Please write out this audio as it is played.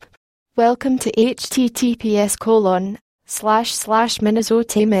Welcome to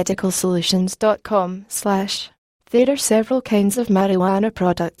https://minnesotamedicalsolutions.com/. There are several kinds of marijuana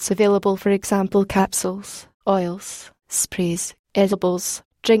products available, for example capsules, oils, sprays, edibles,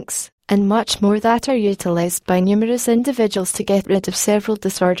 drinks, and much more that are utilized by numerous individuals to get rid of several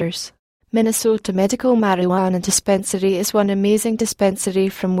disorders. Minnesota Medical Marijuana Dispensary is one amazing dispensary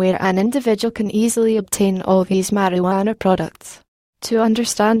from where an individual can easily obtain all these marijuana products. To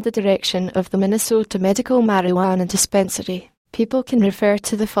understand the direction of the Minnesota Medical Marijuana Dispensary, people can refer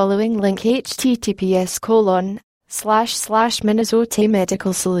to the following link: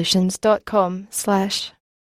 https://minnesotamedicalsolutions.com/.